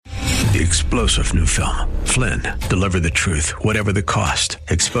The explosive new film, Flynn, deliver the truth, whatever the cost,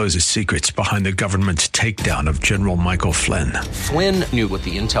 exposes secrets behind the government's takedown of General Michael Flynn. Flynn knew what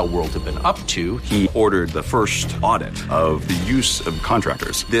the intel world had been up to. He ordered the first audit of the use of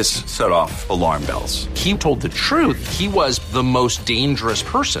contractors. This set off alarm bells. He told the truth. He was the most dangerous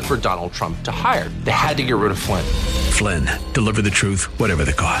person for Donald Trump to hire. They had to get rid of Flynn. Flynn, deliver the truth, whatever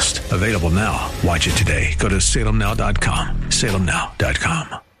the cost. Available now. Watch it today. Go to salemnow.com.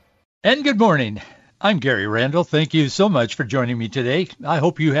 salemnow.com. And good morning. I'm Gary Randall. Thank you so much for joining me today. I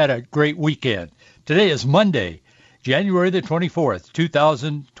hope you had a great weekend. Today is Monday, January the 24th,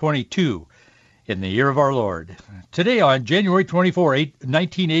 2022, in the year of our Lord. Today on January 24,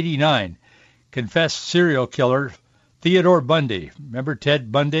 1989, confessed serial killer Theodore Bundy. Remember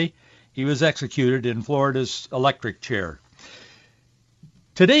Ted Bundy? He was executed in Florida's electric chair.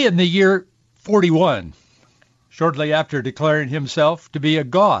 Today in the year 41, shortly after declaring himself to be a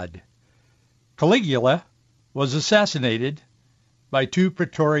god, Caligula was assassinated by two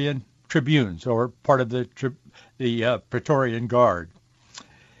Praetorian tribunes, or part of the Praetorian Guard.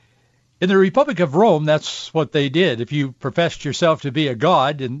 In the Republic of Rome, that's what they did. If you professed yourself to be a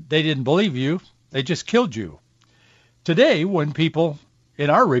god and they didn't believe you, they just killed you. Today, when people in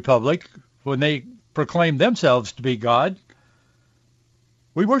our republic, when they proclaim themselves to be God,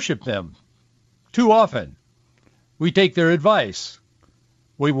 we worship them. Too often, we take their advice.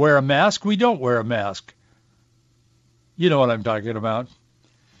 We wear a mask, we don't wear a mask. You know what I'm talking about.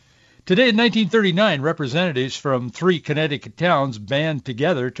 Today in 1939, representatives from 3 Connecticut towns band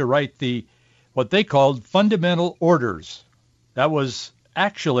together to write what they called Fundamental Orders. That was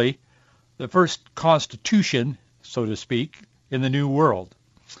actually the first constitution, so to speak, in the New World.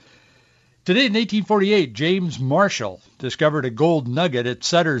 Today in 1848, James Marshall discovered a gold nugget at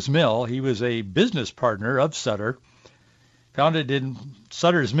Sutter's Mill. He was a business partner of Sutter. Founded in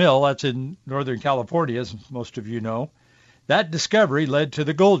Sutter's Mill, that's in Northern California, as most of you know. That discovery led to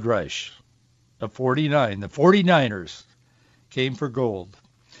the gold rush of 49. The 49ers came for gold.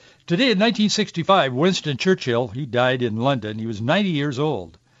 Today in 1965, Winston Churchill, he died in London. He was 90 years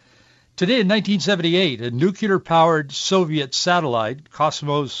old. Today in 1978, a nuclear-powered Soviet satellite,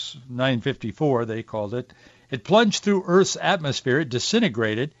 Cosmos 954 they called it, it plunged through Earth's atmosphere, it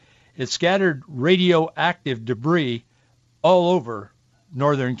disintegrated, it scattered radioactive debris all over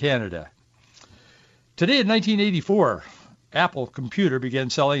northern Canada. Today in 1984, Apple Computer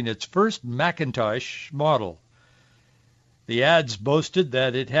began selling its first Macintosh model. The ads boasted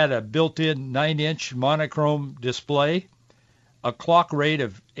that it had a built-in 9-inch monochrome display, a clock rate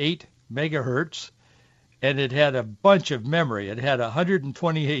of 8 megahertz, and it had a bunch of memory. It had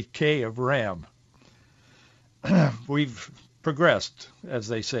 128K of RAM. We've progressed, as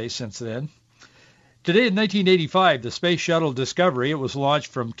they say, since then. Today in 1985, the Space Shuttle Discovery, it was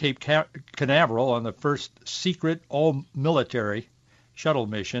launched from Cape Canaveral on the first secret all-military shuttle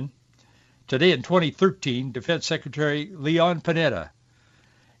mission. Today in 2013, Defense Secretary Leon Panetta,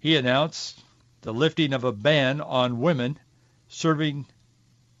 he announced the lifting of a ban on women serving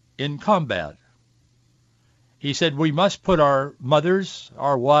in combat. He said we must put our mothers,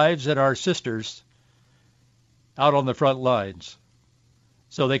 our wives, and our sisters out on the front lines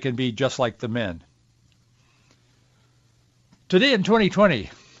so they can be just like the men. Today in 2020,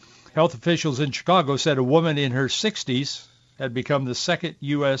 health officials in Chicago said a woman in her 60s had become the second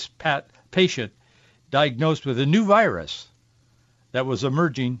U.S. patient diagnosed with a new virus that was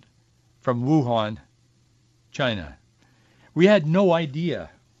emerging from Wuhan, China. We had no idea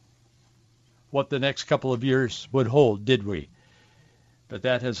what the next couple of years would hold, did we? But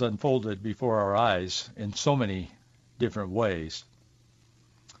that has unfolded before our eyes in so many different ways.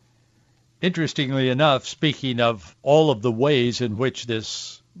 Interestingly enough, speaking of all of the ways in which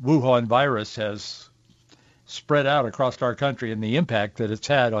this Wuhan virus has spread out across our country and the impact that it's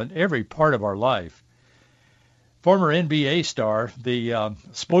had on every part of our life, former NBA star, the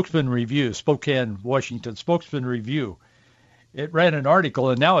Spokesman Review, Spokane, Washington Spokesman Review, it ran an article,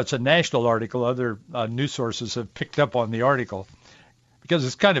 and now it's a national article. Other news sources have picked up on the article because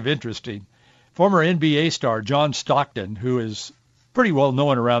it's kind of interesting. Former NBA star John Stockton, who is pretty well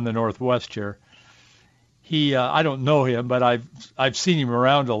known around the Northwest here. He, I don't know him, but I've seen him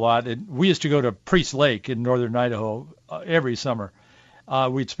around a lot. And we used to go to Priest Lake in northern Idaho every summer.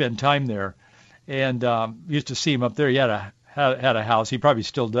 We'd spend time there, and used to see him up there. He had a house. He probably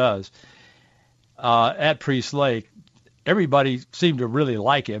still does at Priest Lake. Everybody seemed to really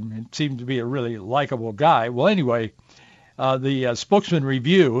like him. It seemed to be a really likable guy. Well, anyway, the Spokesman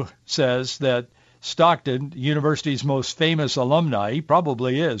Review says that Stockton, university's most famous alumni, he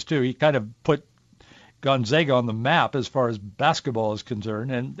probably is too. He kind of put Gonzaga on the map as far as basketball is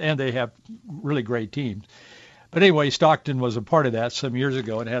concerned, and they have really great teams. But anyway, Stockton was a part of that some years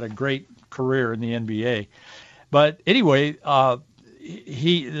ago and had a great career in the NBA. But anyway,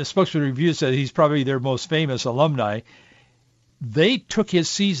 the Spokesman Review said he's probably their most famous alumni. They took his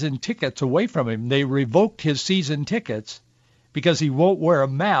season tickets away from him. They revoked his season tickets because he won't wear a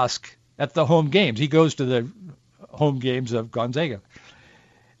mask at the home games. He goes to the home games of Gonzaga.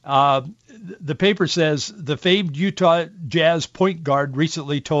 The paper says the famed Utah Jazz point guard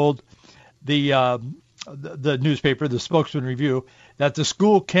recently told the newspaper, the Spokesman Review, that the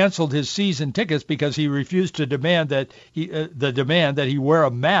school canceled his season tickets because he refused to demand that he wear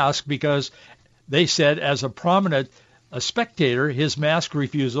a mask because they said as a spectator, his mask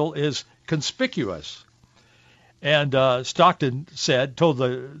refusal is conspicuous. And Stockton told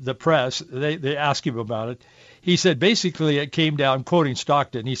the press, they asked him about it. He said, basically it came down, quoting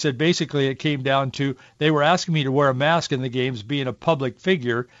Stockton, he said, basically it came down to they were asking me to wear a mask in the games, being a public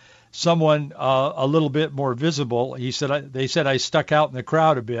figure, someone a little bit more visible. He said, they said I stuck out in the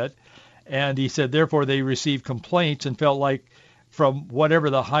crowd a bit. And he said, therefore, they received complaints and felt like from whatever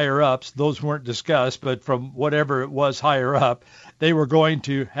the higher-ups, those weren't discussed, but from whatever it was higher up, they were going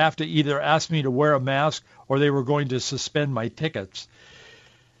to have to either ask me to wear a mask or they were going to suspend my tickets.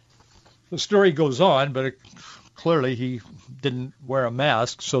 The story goes on, but clearly he didn't wear a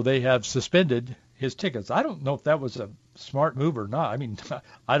mask, so they have suspended his tickets. I don't know if that was a smart move or not. I mean,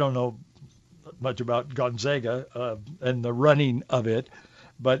 I don't know much about Gonzaga and the running of it,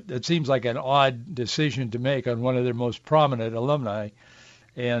 but it seems like an odd decision to make on one of their most prominent alumni.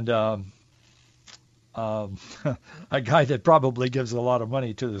 And a guy that probably gives a lot of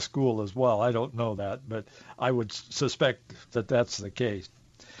money to the school as well. I don't know that, but I would suspect that that's the case.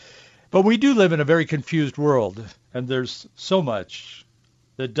 But we do live in a very confused world, and there's so much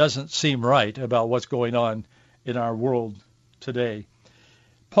that doesn't seem right about what's going on in our world today.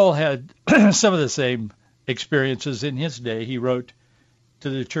 Paul had some of the same experiences in his day. He wrote to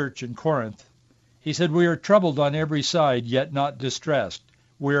the church in Corinth. He said, we are troubled on every side, yet not distressed.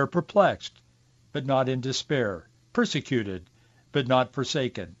 We are perplexed, but not in despair. Persecuted, but not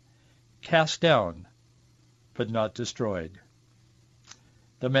forsaken. Cast down, but not destroyed.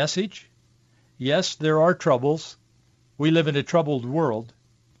 The message? Yes, there are troubles. We live in a troubled world.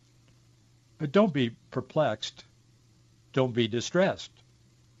 But don't be perplexed. Don't be distressed.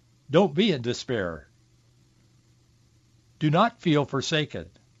 Don't be in despair. Do not feel forsaken.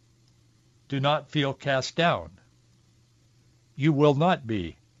 Do not feel cast down. You will not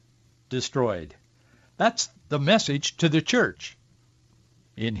be destroyed. That's the message to the church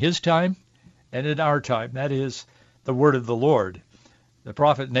in his time and in our time. That is the word of the Lord. The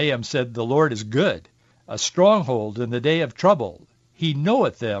prophet Nahum said, the Lord is good, a stronghold in the day of trouble. He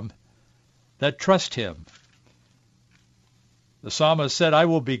knoweth them that trust him. The psalmist said, I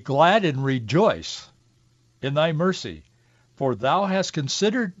will be glad and rejoice in thy mercy, for thou hast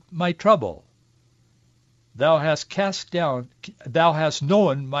considered my trouble. Thou hast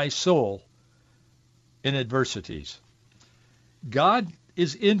known my soul in adversities. God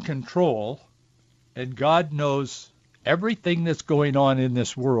is in control, and God knows everything that's going on in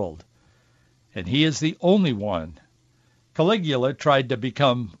this world, and he is the only one. Caligula tried to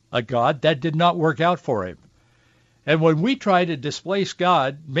become a god. That did not work out for him. And when we try to displace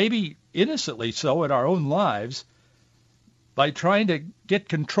God, maybe innocently so in our own lives, by trying to get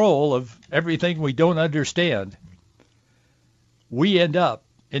control of everything we don't understand, we end up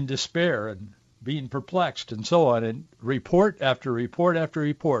in despair and being perplexed and so on. And report after report after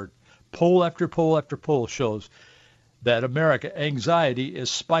report, poll after poll after poll shows that anxiety is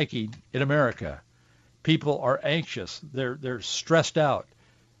spiking in America. People are anxious. They're stressed out.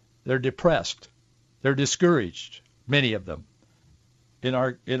 They're depressed. They're discouraged, many of them, in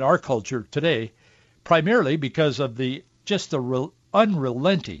our culture today, primarily because of the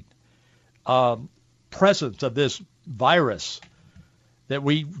unrelenting presence of this virus that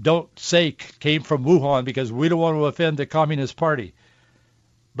we don't say came from Wuhan because we don't want to offend the Communist Party.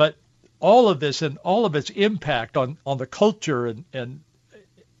 But all of this and all of its impact on the culture and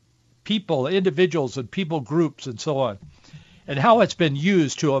people, individuals and people groups and so on, and how it's been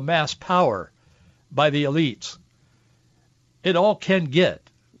used to amass power by the elites, it all can get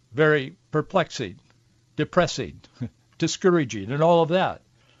very perplexing, depressing, discouraging, and all of that.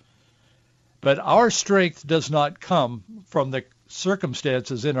 But our strength does not come from the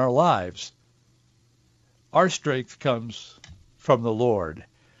circumstances in our lives. Our strength comes from the Lord.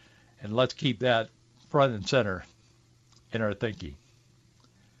 And let's keep that front and center in our thinking.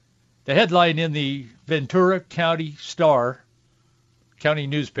 The headline in the Ventura County Star, county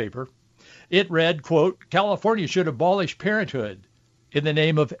newspaper, It read, quote, California should abolish parenthood in the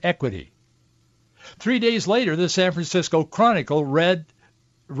name of equity. 3 days later, the San Francisco Chronicle ran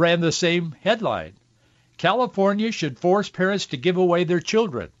the same headline. California should force parents to give away their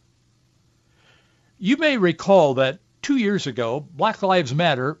children. You may recall that 2 years ago, Black Lives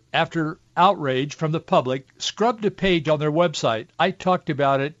Matter, after outrage from the public, scrubbed a page on their website. I talked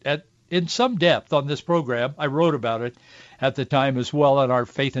about it in some depth on this program. I wrote about it at the time as well in our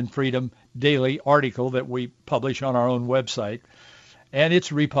Faith and Freedom Daily article that we publish on our own website. And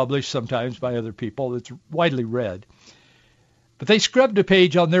it's republished sometimes by other people. It's widely read. But they scrubbed a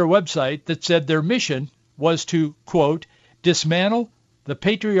page on their website that said their mission was to, quote, dismantle the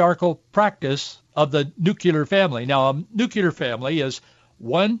patriarchal practice of the nuclear family. Now, a nuclear family is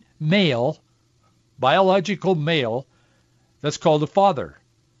one male, biological male, that's called a father,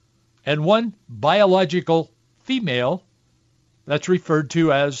 and one biological female that's referred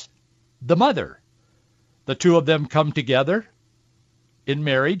to as the mother. The two of them come together in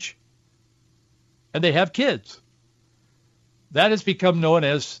marriage, and they have kids. That has become known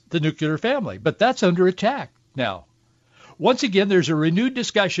as the nuclear family, but that's under attack now. Once again, there's a renewed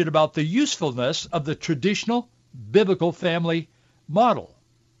discussion about the usefulness of the traditional biblical family model.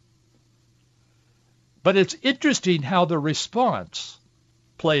 But it's interesting how the response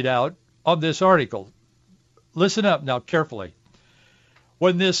played out on this article. Listen up now carefully.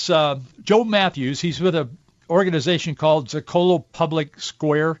 When this Joe Matthews, he's with an organization called Zocalo Public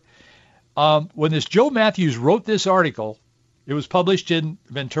Square. When this Joe Matthews wrote this article, it was published in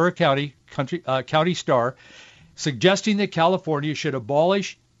Ventura County, County Star, suggesting that California should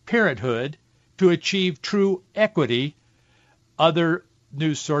abolish parenthood to achieve true equity. Other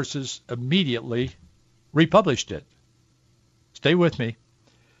news sources immediately republished it. Stay with me.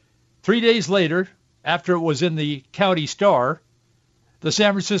 3 days later, after it was in the County Star, the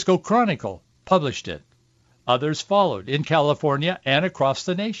San Francisco Chronicle published it. Others followed in California and across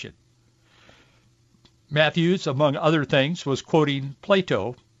the nation. Matthews, among other things, was quoting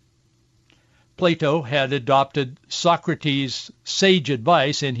Plato. Plato had adopted Socrates' sage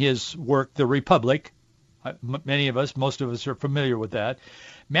advice in his work, The Republic. Most of us are familiar with that.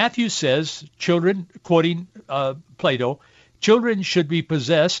 Matthews says, children, quoting Plato, children should be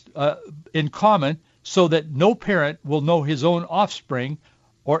possessed in common so that no parent will know his own offspring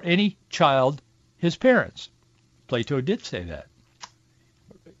or any child his parents. Plato did say that.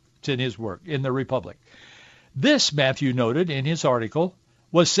 It's in his work, in The Republic. This, Matthew noted in his article,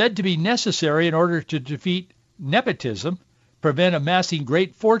 was said to be necessary in order to defeat nepotism, prevent amassing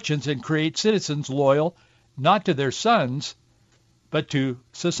great fortunes, and create citizens loyal not to their sons, but to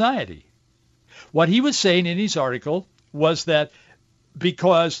society. What he was saying in his article was that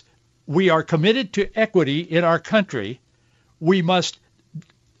because we are committed to equity in our country, we must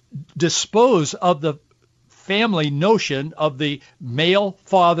dispose of the family notion of the male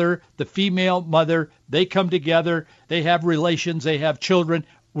father, the female mother. They come together, they have relations, they have children.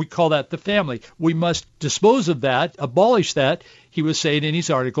 We call that the family. We must dispose of that, abolish that, he was saying in his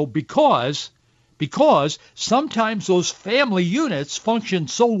article, because sometimes those family units function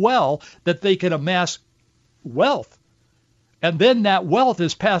so well that they can amass wealth. And then that wealth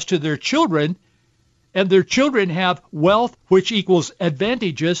is passed to their children, and their children have wealth which equals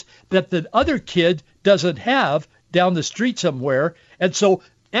advantages that the other kid doesn't have down the street somewhere. And so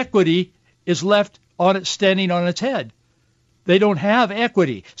equity is left on it, standing on its head. They don't have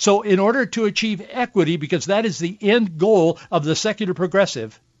equity. So in order to achieve equity, because that is the end goal of the secular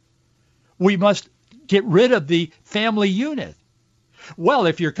progressive, we must get rid of the family unit. Well,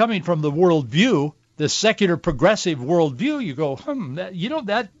 if you're coming from the worldview, the secular progressive worldview, you go,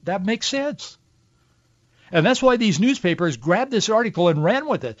 that makes sense. And that's why these newspapers grabbed this article and ran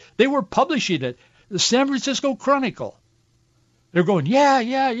with it. They were publishing it. The San Francisco Chronicle. They're going,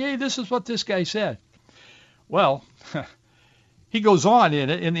 yeah, this is what this guy said. Well, he goes on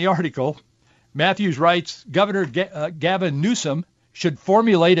in the article. Matthews writes, Governor Gavin Newsom should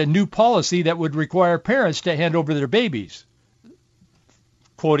formulate a new policy that would require parents to hand over their babies.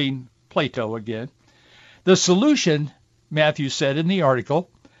 Quoting Plato again. The solution, Matthews said in the article,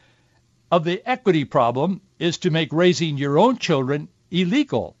 of the equity problem is to make raising your own children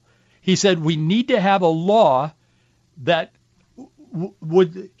illegal. He said we need to have a law that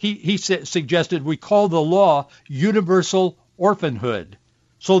he suggested we call the law universal orphanhood,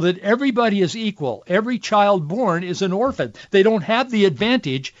 so that everybody is equal. Every child born is an orphan. They don't have the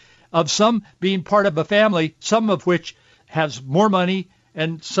advantage of some being part of a family, some of which has more money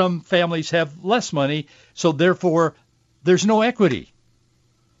and some families have less money, so therefore there's no equity.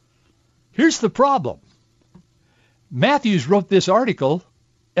 Here's the problem. Matthews wrote this article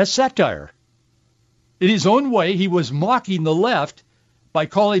as satire. In his own way, he was mocking the left by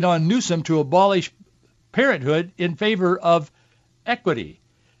calling on Newsom to abolish parenthood in favor of equity,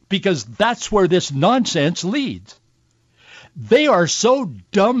 because that's where this nonsense leads. They are so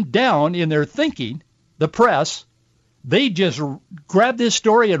dumbed down in their thinking, the press, they just grabbed this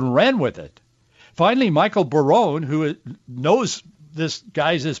story and ran with it. Finally, Michael Barone, who knows this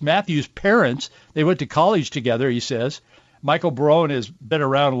Matthews' parents, they went to college together, he says. Michael Barone has been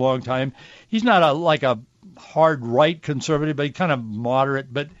around a long time. He's not like a hard right conservative, but he's kind of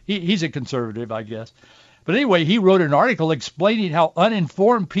moderate, but he's a conservative, I guess. But anyway, he wrote an article explaining how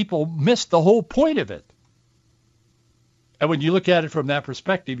uninformed people missed the whole point of it. And when you look at it from that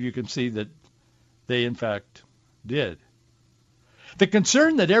perspective, you can see that they, in fact, did. The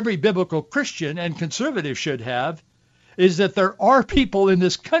concern that every biblical Christian and conservative should have is that there are people in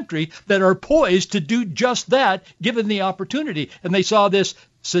this country that are poised to do just that, given the opportunity. And they saw this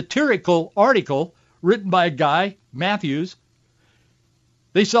satirical article written by a guy, Matthews.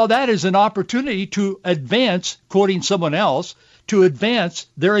 They saw that as an opportunity to advance, quoting someone else, to advance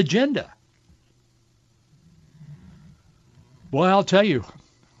their agenda. Well, I'll tell you,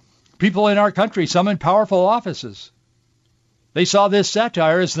 people in our country, some in powerful offices, they saw this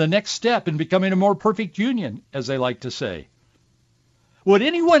satire as the next step in becoming a more perfect union, as they like to say. Would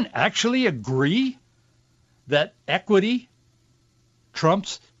anyone actually agree that equity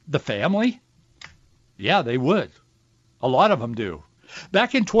trumps the family? Yeah, they would. A lot of them do.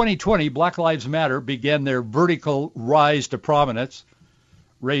 Back in 2020, Black Lives Matter began their vertical rise to prominence,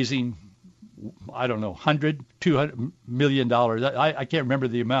 raising, I don't know, $200 million. I can't remember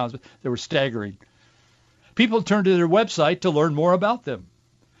the amounts, but they were staggering. People turned to their website to learn more about them.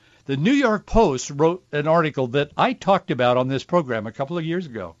 The New York Post wrote an article that I talked about on this program a couple of years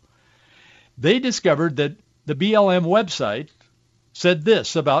ago. They discovered that the BLM website said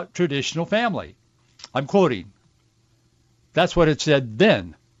this about traditional family. I'm quoting. That's what it said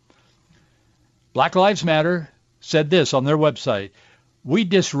then. Black Lives Matter said this on their website. We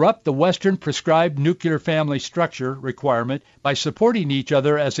disrupt the Western prescribed nuclear family structure requirement by supporting each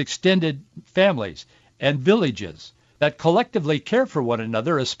other as extended families and villages that collectively care for one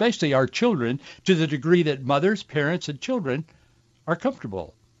another, especially our children, to the degree that mothers, parents, and children are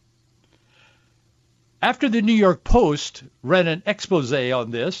comfortable. After the New York Post ran an expose on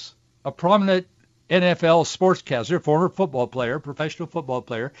this, a prominent NFL sportscaster, former football player, professional football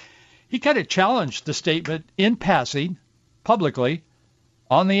player, he kind of challenged the statement in passing, publicly,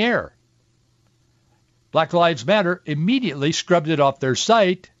 on the air. Black Lives Matter immediately scrubbed it off their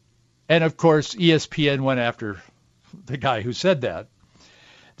site, and of course ESPN went after the guy who said that.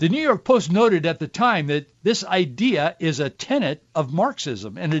 The New York Post noted at the time that this idea is a tenet of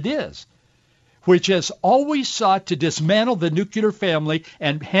Marxism, and it is, which has always sought to dismantle the nuclear family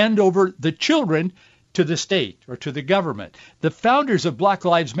and hand over the children to the state or to the government. The founders of Black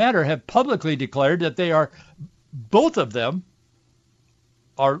Lives Matter have publicly declared that they are, both of them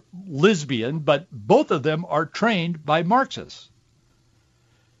are lesbian, but both of them are trained by Marxists.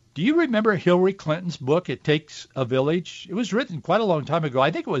 Do you remember Hillary Clinton's book, It Takes a Village? It was written quite a long time ago.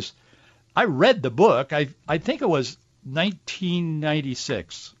 I read the book. I think it was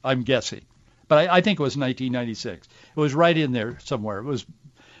 1996, I'm guessing. But I think it was 1996. It was right in there somewhere.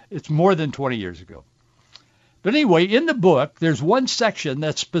 It's more than 20 years ago. But anyway, in the book, there's one section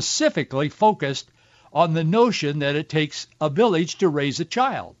that's specifically focused on the notion that it takes a village to raise a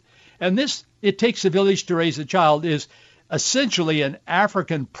child. And this, it takes a village to raise a child, is essentially an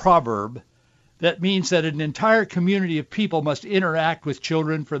African proverb that means that an entire community of people must interact with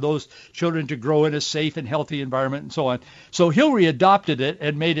children for those children to grow in a safe and healthy environment and so on. So Hillary adopted it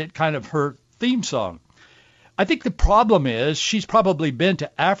and made it kind of her theme song. I think the problem is she's probably been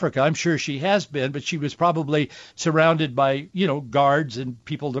to Africa. I'm sure she has been, but she was probably surrounded by, guards and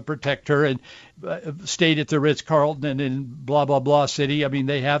people to protect her, and stayed at the Ritz-Carlton and in blah, blah, blah city. I mean,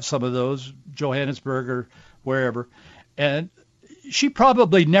 they have some of those, Johannesburg or wherever. And she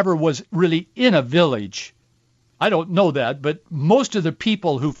probably never was really in a village. I don't know that, but most of the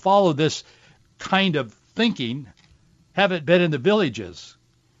people who follow this kind of thinking haven't been in the villages.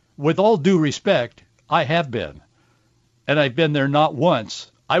 With all due respect, I have been, and I've been there not once.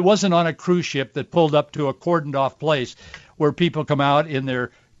 I wasn't on a cruise ship that pulled up to a cordoned off place where people come out in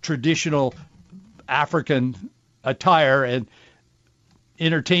their traditional African attire and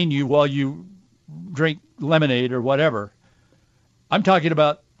entertain you while you drink lemonade or whatever. I'm talking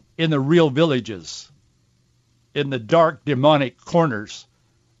about in the real villages, in the dark, demonic corners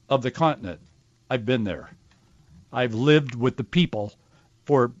of the continent. I've been there. I've lived with the people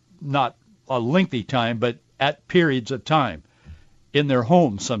for not a lengthy time, but at periods of time, in their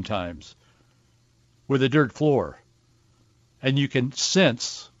homes sometimes, with a dirt floor. And you can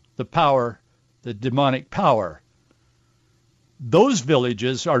sense the power, the demonic power. Those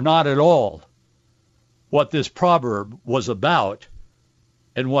villages are not at all what this proverb was about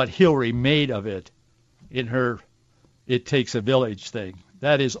and what Hillary made of it in her "it takes a village" thing.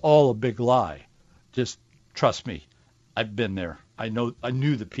 That is all a big lie. Just trust me. I've been there. I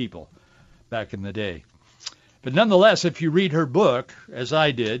knew the people back in the day. But nonetheless, if you read her book, as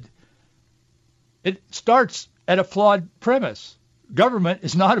I did, it starts at a flawed premise. Government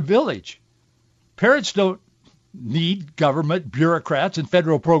is not a village. Parents don't need government bureaucrats and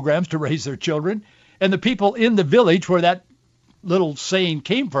federal programs to raise their children. And the people in the village where that little saying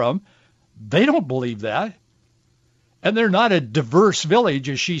came from, they don't believe that. And they're not a diverse village,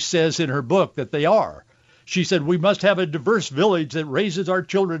 as she says in her book that they are. She said, we must have a diverse village that raises our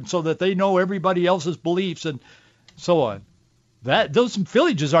children so that they know everybody else's beliefs and so on. Those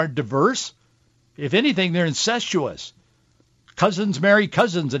villages aren't diverse. If anything, they're incestuous. Cousins marry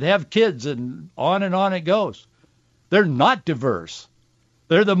cousins and have kids, and on it goes. They're not diverse.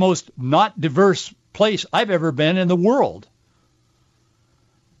 They're the most not diverse place I've ever been in the world.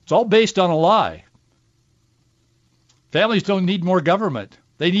 It's all based on a lie. Families don't need more government.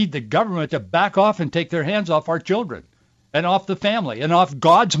 They need the government to back off and take their hands off our children and off the family and off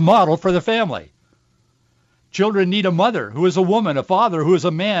God's model for the family. Children need a mother who is a woman, a father who is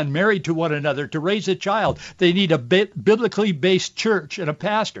a man, married to one another to raise a child. They need a biblically based church and a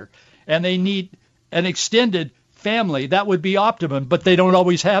pastor. And they need an extended family. That would be optimum, but they don't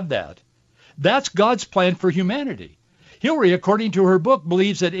always have that. That's God's plan for humanity. Hillary, according to her book,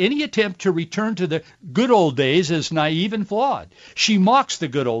 believes that any attempt to return to the good old days is naive and flawed. She mocks the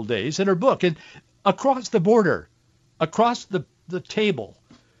good old days in her book. And across the border, across the table,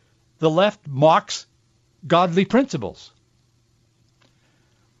 the left mocks godly principles.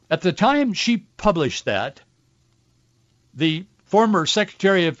 At the time she published that, the former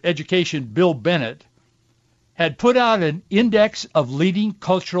Secretary of Education, Bill Bennett, had put out an index of leading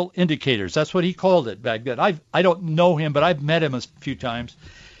cultural indicators. That's what he called it back then. I don't know him, but I've met him a few times.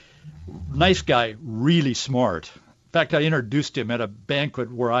 Nice guy, really smart. In fact, I introduced him at a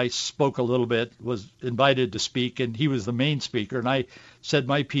banquet where I spoke a little bit, was invited to speak, and he was the main speaker, and I said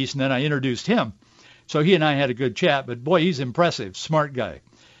my piece, and then I introduced him. So he and I had a good chat, but boy, he's impressive, smart guy.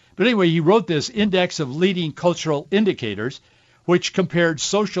 But anyway, he wrote this index of leading cultural indicators, which compared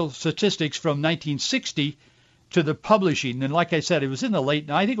social statistics from 1960 to the publishing. And like I said, it was in the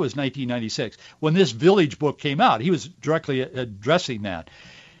I think it was 1996, when this Village book came out. He was directly addressing that.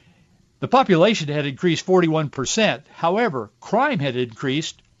 The population had increased 41%. However, crime had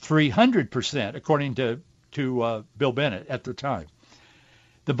increased 300%, according to Bill Bennett at the time.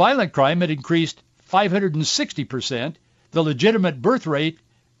 The violent crime had increased 560%. The illegitimate birth rate,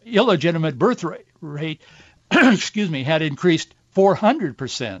 had increased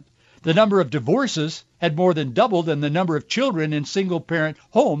 400%. The number of divorces had more than doubled, and the number of children in single-parent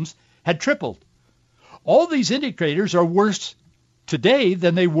homes had tripled. All these indicators are worse today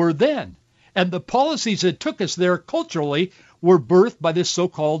than they were then, and the policies that took us there culturally were birthed by the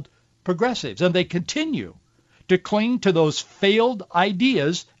so-called progressives, and they continue to cling to those failed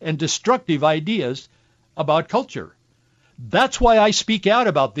ideas and destructive ideas about culture. That's why I speak out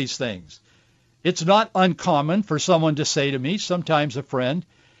about these things. It's not uncommon for someone to say to me, sometimes a friend,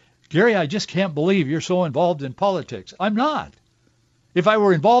 Gary, I just can't believe you're so involved in politics. I'm not. If I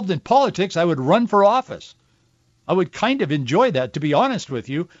were involved in politics, I would run for office. I would kind of enjoy that, to be honest with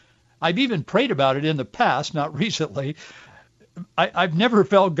you. I've even prayed about it in the past, not recently. I've never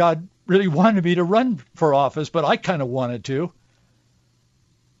felt God really wanted me to run for office, but I kind of wanted to.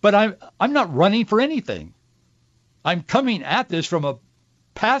 But I'm not running for anything. I'm coming at this from a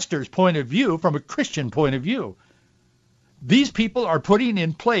pastor's point of view, from a Christian point of view. These people are putting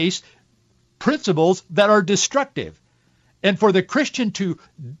in place principles that are destructive. And for the Christian to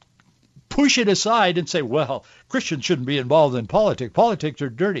push it aside and say, well, Christians shouldn't be involved in politics. Politics are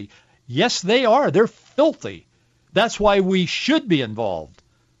dirty. Yes, they are. They're filthy. That's why we should be involved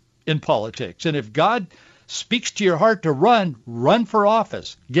in politics. And if God speaks to your heart to run for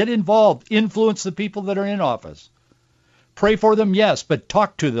office. Get involved. Influence the people that are in office. Pray for them, yes, but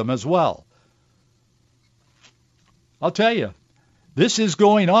talk to them as well. I'll tell you, this is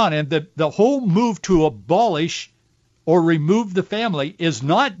going on, and the whole move to abolish or remove the family is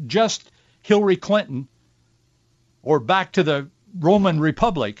not just Hillary Clinton or back to the Roman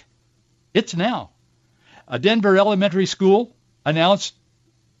Republic. It's now. A Denver elementary school announced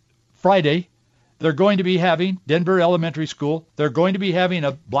Friday they're going to be having, Denver Elementary School, they're going to be having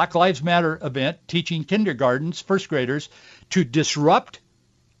a Black Lives Matter event teaching kindergartens, first graders, to disrupt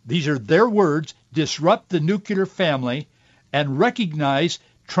these are their words, disrupt the nuclear family and recognize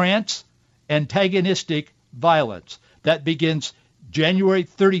trans-antagonistic violence. That begins January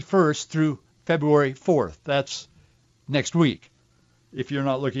 31st through February 4th. That's next week, if you're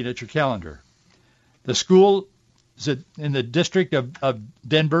not looking at your calendar. The school is in the district of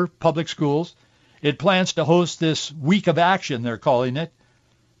Denver Public Schools. It plans to host this week of action, they're calling it.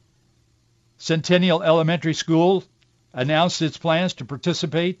 Centennial Elementary School announced its plans to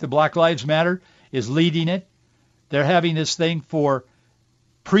participate. The Black Lives Matter is leading it. They're having this thing for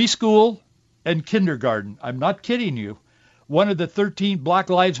preschool and kindergarten. I'm not kidding you. One of the 13 Black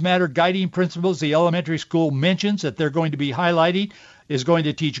Lives Matter guiding principles the elementary school mentions that they're going to be highlighting is going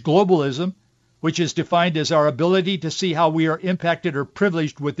to teach globalism, which is defined as our ability to see how we are impacted or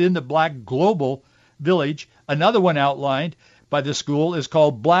privileged within the black global village. Another one outlined by the school is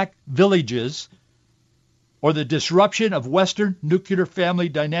called Black Villages, or the disruption of Western nuclear family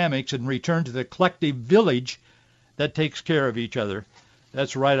dynamics and return to the collective village that takes care of each other.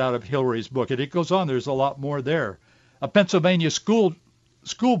 That's right out of Hillary's book. And it goes on. There's a lot more there. A Pennsylvania school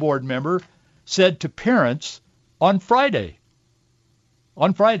board member said to parents on Friday,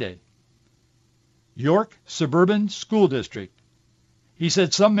 York Suburban School District, he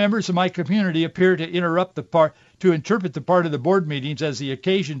said, some members of my community appear to interpret the part of the board meetings as the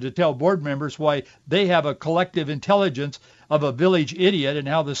occasion to tell board members why they have a collective intelligence of a village idiot and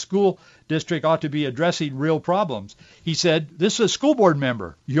how the school district ought to be addressing real problems. He said, this is a school board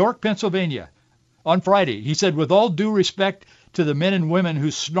member, York, Pennsylvania, on Friday. He said, with all due respect to the men and women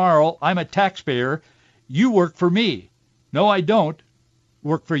who snarl, I'm a taxpayer, you work for me. No, I don't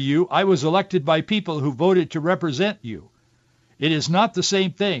work for you. I was elected by people who voted to represent you. It is not the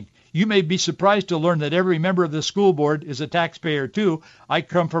same thing. You may be surprised to learn that every member of the school board is a taxpayer too. I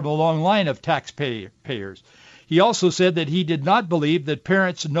come from a long line of taxpayers. He also said that he did not believe that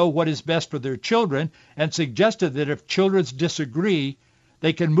parents know what is best for their children and suggested that if children disagree,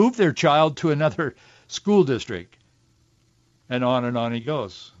 they can move their child to another school district. And on he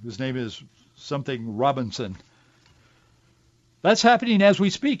goes. His name is something Robinson. That's happening as we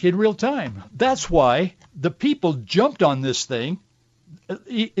speak in real time. That's why the people jumped on this thing,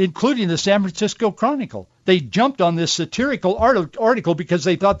 including the San Francisco Chronicle. They jumped on this satirical article because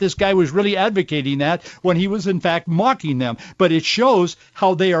they thought this guy was really advocating that when he was in fact mocking them. But it shows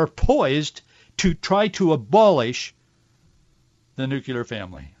how they are poised to try to abolish the nuclear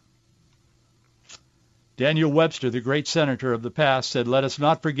family. Daniel Webster, the great senator of the past, said, let us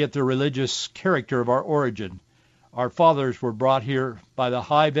not forget the religious character of our origin. Our fathers were brought here by the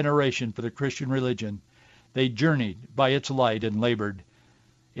high veneration for the Christian religion. They journeyed by its light and labored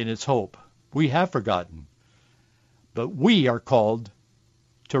in its hope. We have forgotten, but we are called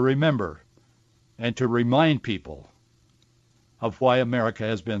to remember and to remind people of why America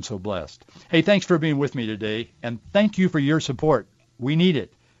has been so blessed. Hey, thanks for being with me today, and thank you for your support. We need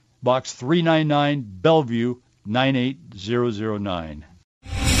it. Box 399, Bellevue, 98009.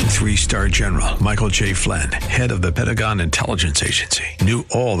 3-star General Michael J. Flynn, head of the Pentagon Intelligence Agency, knew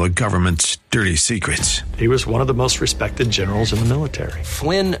all the government's dirty secrets. He was one of the most respected generals in the military.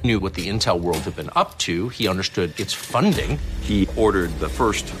 Flynn knew what the intel world had been up to. He understood its funding. He ordered the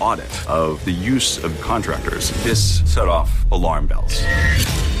first audit of the use of contractors. This set off alarm bells.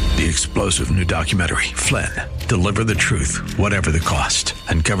 The explosive new documentary, Flynn, Deliver the Truth, Whatever the Cost,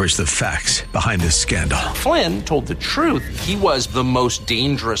 uncovers the facts behind this scandal. Flynn told the truth. He was the most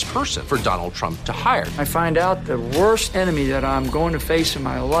dangerous person for Donald Trump to hire. I find out the worst enemy that I'm going to face in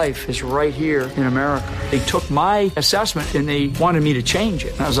my life is right here in America. They took my assessment and they wanted me to change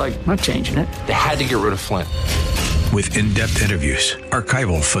it. And I was like, I'm not changing it. They had to get rid of Flynn. With in-depth interviews,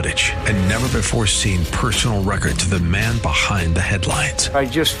 archival footage, and never-before-seen personal records of the man behind the headlines. I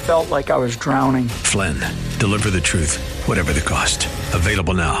just felt like I was drowning. Flynn, Deliver the Truth, Whatever the Cost.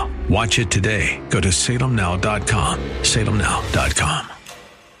 Available now. Watch it today. Go to salemnow.com. salemnow.com.